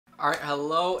Alright,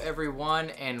 hello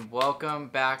everyone and welcome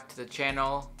back to the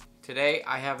channel. Today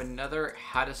I have another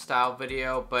how to style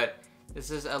video, but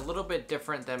this is a little bit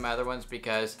different than my other ones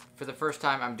because for the first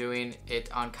time I'm doing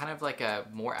it on kind of like a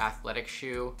more athletic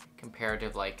shoe compared to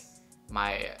like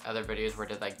my other videos where I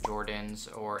did like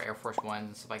Jordans or Air Force Ones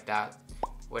and stuff like that,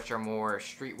 which are more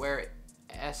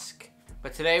streetwear-esque.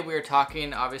 But today we are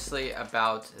talking obviously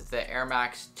about the Air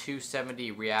Max 270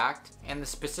 React, and the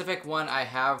specific one I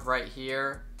have right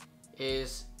here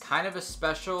is kind of a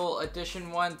special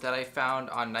edition one that I found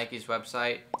on Nike's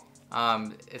website.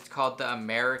 It's called the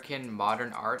American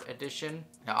Modern Art Edition.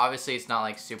 Now obviously it's not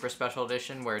like super special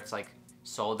edition where it's like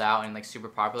sold out and like super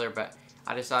popular, but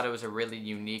I just thought it was a really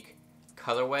unique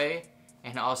colorway,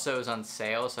 and also it was on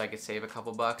sale so I could save a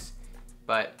couple bucks.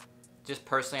 But just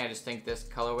personally, I just think this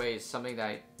colorway is something that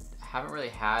I haven't really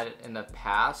had in the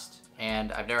past,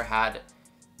 and I've never had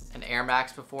an Air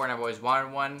Max before and I've always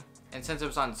wanted one. And since it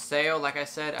was on sale, like I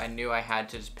said, I knew I had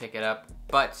to just pick it up.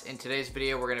 But in today's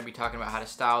video, we're gonna be talking about how to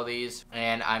style these,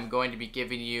 and I'm going to be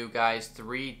giving you guys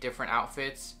 3 different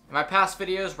outfits. In my past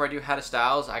videos where I do how to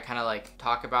styles, I kind of like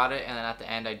talk about it, and then at the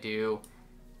end I do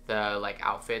the like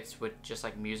outfits with just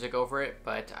like music over it.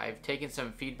 But I've taken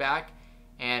some feedback,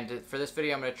 and for this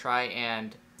video, I'm gonna try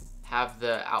and have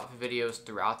the outfit videos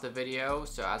throughout the video.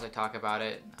 So as I talk about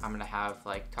it, I'm gonna have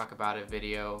like talk about it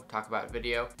video.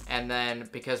 And then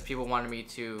because people wanted me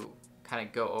to kind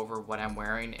of go over what I'm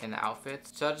wearing in the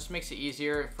outfits, so that just makes it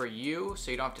easier for you,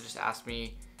 so you don't have to just ask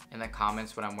me in the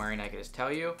comments what I'm wearing. I can just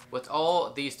tell you. With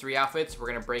all these 3 outfits, we're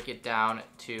gonna break it down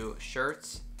to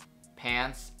shirts,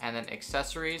 pants, and then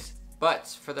accessories. But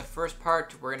for the first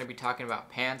part, we're gonna be talking about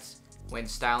pants when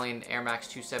styling Air Max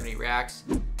 270 Reacts.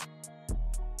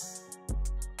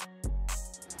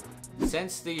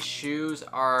 Since these shoes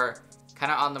are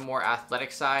kind of on the more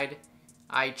athletic side,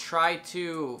 I tried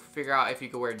to figure out if you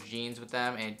could wear jeans with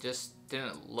them, and it just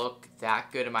didn't look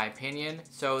that good in my opinion.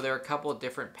 So there are a couple of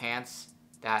different pants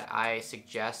that I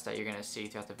suggest that you're gonna see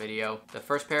throughout the video. The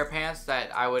first pair of pants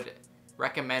that I would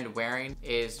recommend wearing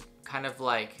is kind of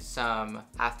like some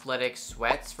athletic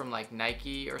sweats from like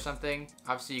Nike or something.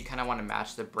 Obviously you kind of want to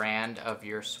match the brand of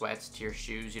your sweats to your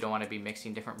shoes. You don't want to be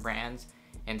mixing different brands.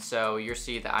 And so you'll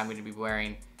see that I'm going to be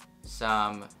wearing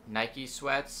some Nike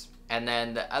sweats. And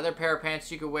then the other pair of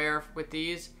pants you could wear with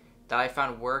these that I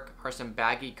found work are some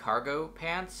baggy cargo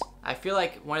pants. I feel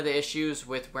like one of the issues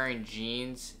with wearing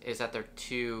jeans is that they're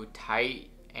too tight,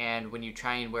 and when you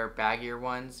try and wear baggier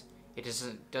ones, it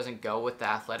doesn't go with the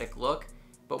athletic look.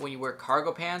 But when you wear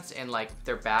cargo pants and like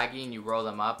they're baggy and you roll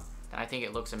them up, then I think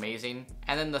it looks amazing.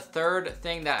 And then the third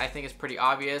thing that I think is pretty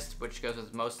obvious, which goes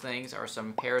with most things, are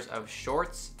some pairs of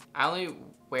shorts. I only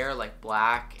wear like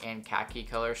black and khaki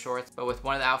color shorts, but with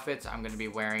one of the outfits, I'm gonna be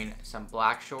wearing some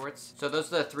black shorts. So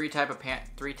those are the 3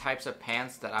 types of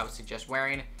pants that I would suggest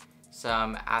wearing: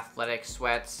 some athletic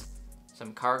sweats,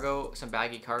 some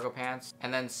baggy cargo pants,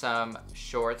 and then some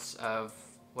shorts of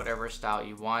whatever style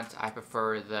you want. I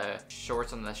prefer the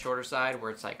shorts on the shorter side where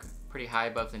it's like pretty high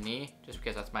above the knee, just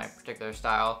because that's my particular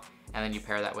style, and then you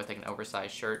pair that with like an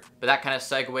oversized shirt. But that kind of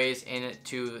segues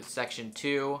into section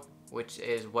 2, which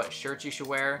is what shirts you should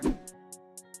wear.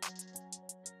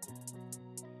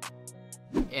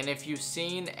 And if you've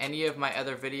seen any of my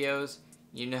other videos,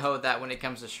 you know that when it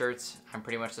comes to shirts, I'm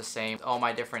pretty much the same with all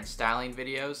my different styling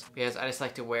videos, because I just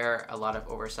like to wear a lot of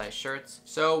oversized shirts.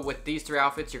 So with these 3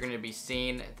 outfits, you're gonna be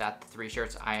seeing that the 3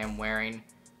 shirts I am wearing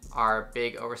are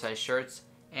big oversized shirts.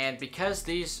 And because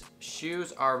these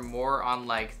shoes are more on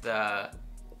like the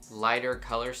lighter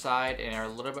color side and are a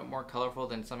little bit more colorful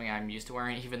than something I'm used to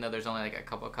wearing, even though there's only like a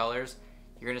couple of colors,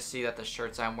 you're gonna see that the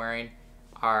shirts I'm wearing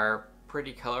are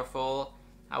pretty colorful,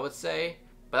 I would say.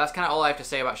 But that's kind of all I have to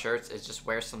say about shirts, is just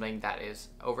wear something that is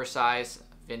oversized,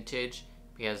 vintage,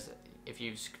 because if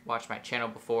you've watched my channel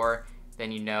before,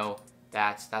 then you know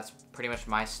that's pretty much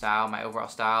my style. My overall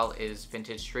style is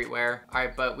vintage streetwear. All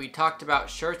right, but we talked about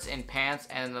shirts and pants,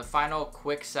 and the final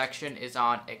quick section is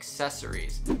on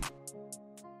accessories.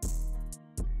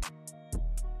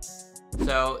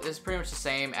 So this is pretty much the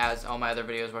same as all my other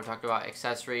videos where I talked about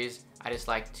accessories. I just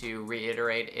like to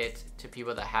reiterate it to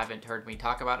people that haven't heard me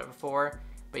talk about it before.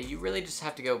 But you really just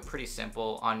have to go pretty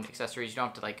simple on accessories. You don't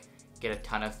have to like get a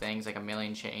ton of things, like a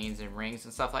million chains and rings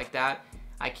and stuff like that.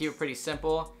 I keep it pretty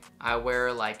simple. I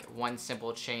wear like one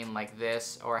simple chain like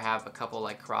this, or I have a couple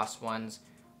like cross ones,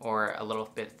 or a little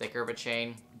bit thicker of a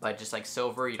chain, but just like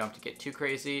silver. You don't have to get too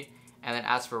crazy. And then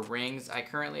as for rings, I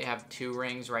currently have 2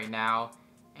 rings right now,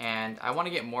 and I want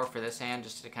to get more for this hand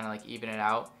just to kind of like even it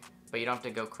out. but you don't have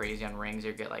to go crazy on rings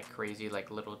or get like crazy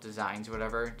like little designs or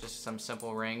whatever, just some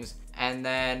simple rings. And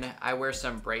then I wear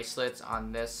some bracelets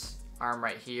on this arm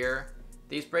right here.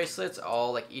 These bracelets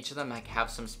all, like each of them like have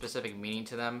some specific meaning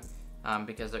to them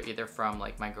because they're either from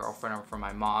like my girlfriend or from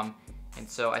my mom. And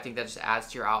so I think that just adds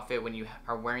to your outfit when you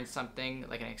are wearing something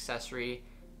like an accessory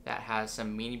that has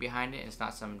some meaning behind it. It's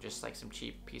not just like some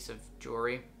cheap piece of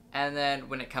jewelry. And then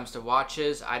when it comes to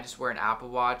watches, I just wear an Apple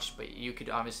Watch, but you could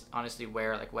honestly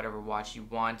wear like whatever watch you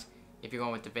want. If you're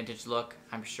going with the vintage look,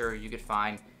 I'm sure you could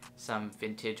find some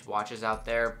vintage watches out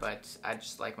there, but I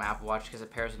just like my Apple Watch because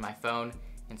it pairs with my phone,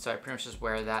 and so I pretty much just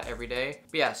wear that every day.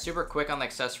 But yeah, super quick on the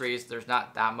accessories. There's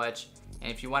not that much, and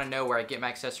if you want to know where I get my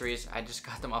accessories, I just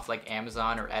got them off like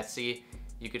Amazon or Etsy.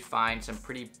 You could find some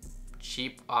pretty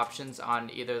cheap options on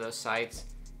either of those sites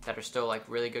that are still like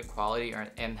really good quality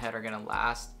and that are gonna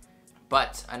last.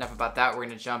 But enough about that. We're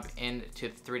gonna jump into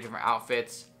the 3 different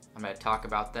outfits. I'm gonna talk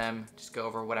about them, just go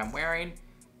over what I'm wearing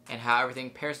and how everything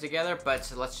pairs together. But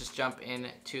let's just jump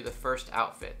into the first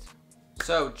outfit.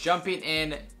 So jumping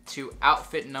in to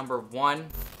outfit number 1,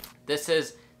 this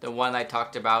is the one I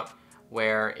talked about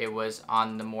where it was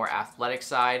on the more athletic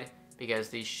side, because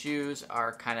these shoes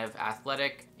are kind of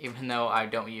athletic, even though I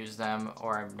don't use them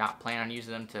or I'm not planning on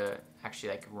using them to actually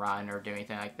like run or do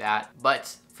anything like that.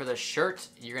 But for the shirt,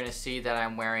 you're gonna see that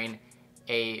I'm wearing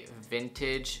a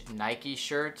vintage Nike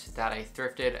shirt that I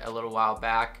thrifted a little while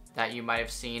back that you might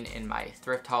have seen in my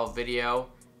thrift haul video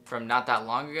from not that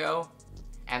long ago.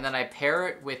 And then I pair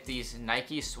it with these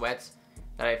Nike sweats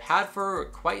that I've had for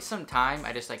quite some time.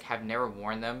 I just like have never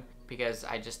worn them because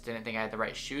I just didn't think I had the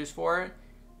right shoes for it.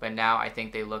 But now I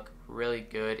think they look really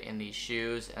good in these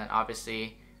shoes, and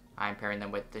obviously I'm pairing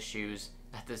them with the shoes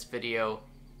that this video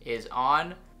is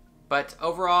on. But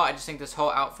overall, I just think this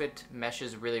whole outfit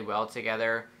meshes really well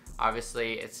together.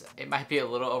 Obviously, it might be a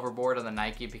little overboard on the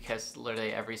Nike because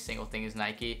literally every single thing is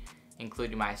Nike,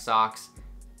 including my socks.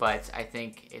 But I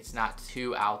think it's not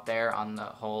too out there on the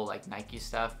whole like Nike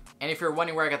stuff. And if you're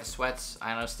wondering where I got the sweats,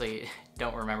 I honestly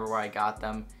don't remember where I got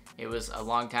them. It was a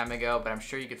long time ago, but I'm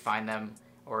sure you could find them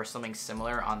or something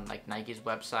similar on like Nike's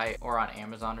website or on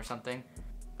Amazon or something.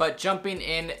 But jumping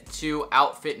into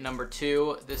outfit number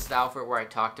 2, this is the outfit where I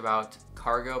talked about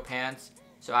cargo pants.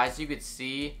 So as you could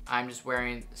see, I'm just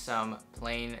wearing some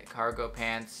plain cargo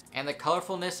pants, and the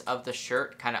colorfulness of the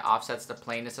shirt kind of offsets the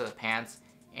plainness of the pants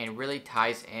and really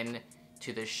ties in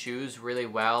to the shoes really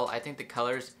well. I think the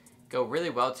colors go really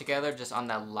well together, just on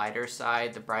the lighter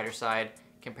side, the brighter side,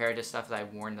 compared to stuff that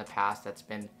I've worn in the past that's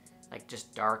been like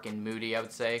just dark and moody, I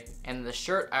would say. And the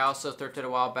shirt I also thrifted a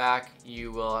while back.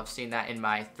 You will have seen that in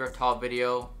my thrift haul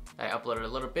video that I uploaded a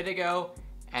little bit ago.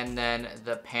 And then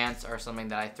the pants are something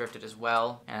that I thrifted as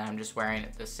well, and I'm just wearing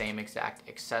the same exact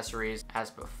accessories as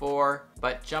before.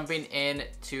 But jumping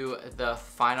into the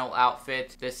final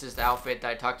outfit, this is the outfit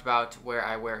that I talked about where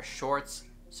I wear shorts.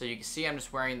 So you can see I'm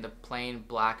just wearing the plain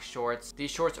black shorts.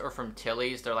 These shorts are from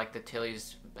Tilly's. They're like the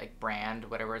Tilly's like brand,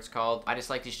 whatever it's called. I just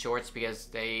like these shorts because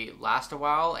they last a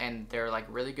while and they're like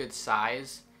really good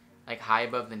size, like high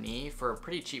above the knee for a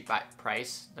pretty cheap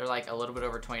price. They're like a little bit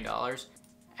over $20.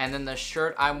 And then the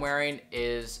shirt I'm wearing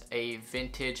is a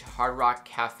vintage Hard Rock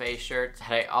Cafe shirt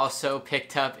that I also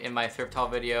picked up in my thrift haul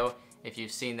video. If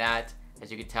you've seen that,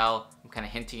 as you can tell, I'm kind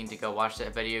of hinting to go watch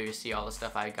that video. You see all the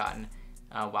stuff I've gotten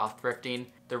while thrifting.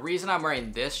 The reason I'm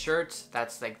wearing this shirt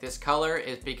that's like this color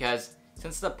is because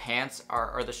since the pants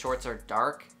or the shorts are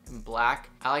dark and black,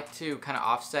 I like to kind of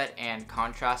offset and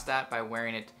contrast that by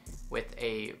wearing it with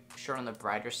a shirt on the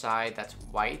brighter side that's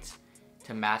white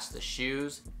to match the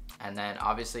shoes. And then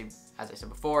obviously, as I said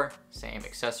before, same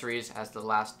accessories as the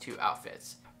last 2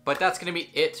 outfits. But that's gonna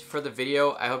be it for the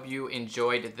video. I hope you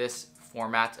enjoyed this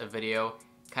format of video.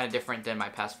 Kind of different than my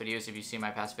past videos if you've seen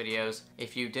my past videos.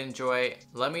 If you did enjoy,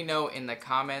 let me know in the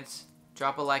comments.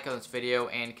 Drop a like on this video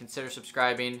and consider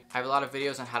subscribing. I have a lot of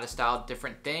videos on how to style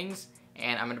different things,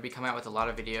 and I'm gonna be coming out with a lot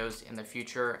of videos in the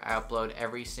future. I upload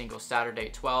every single Saturday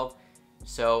at 12.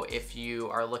 So if you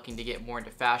are looking to get more into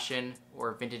fashion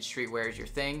or vintage streetwear is your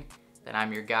thing, then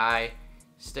I'm your guy.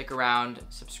 Stick around,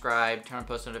 subscribe, turn on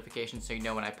post notifications so you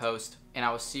know when I post, and I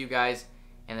will see you guys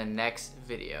in the next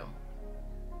video.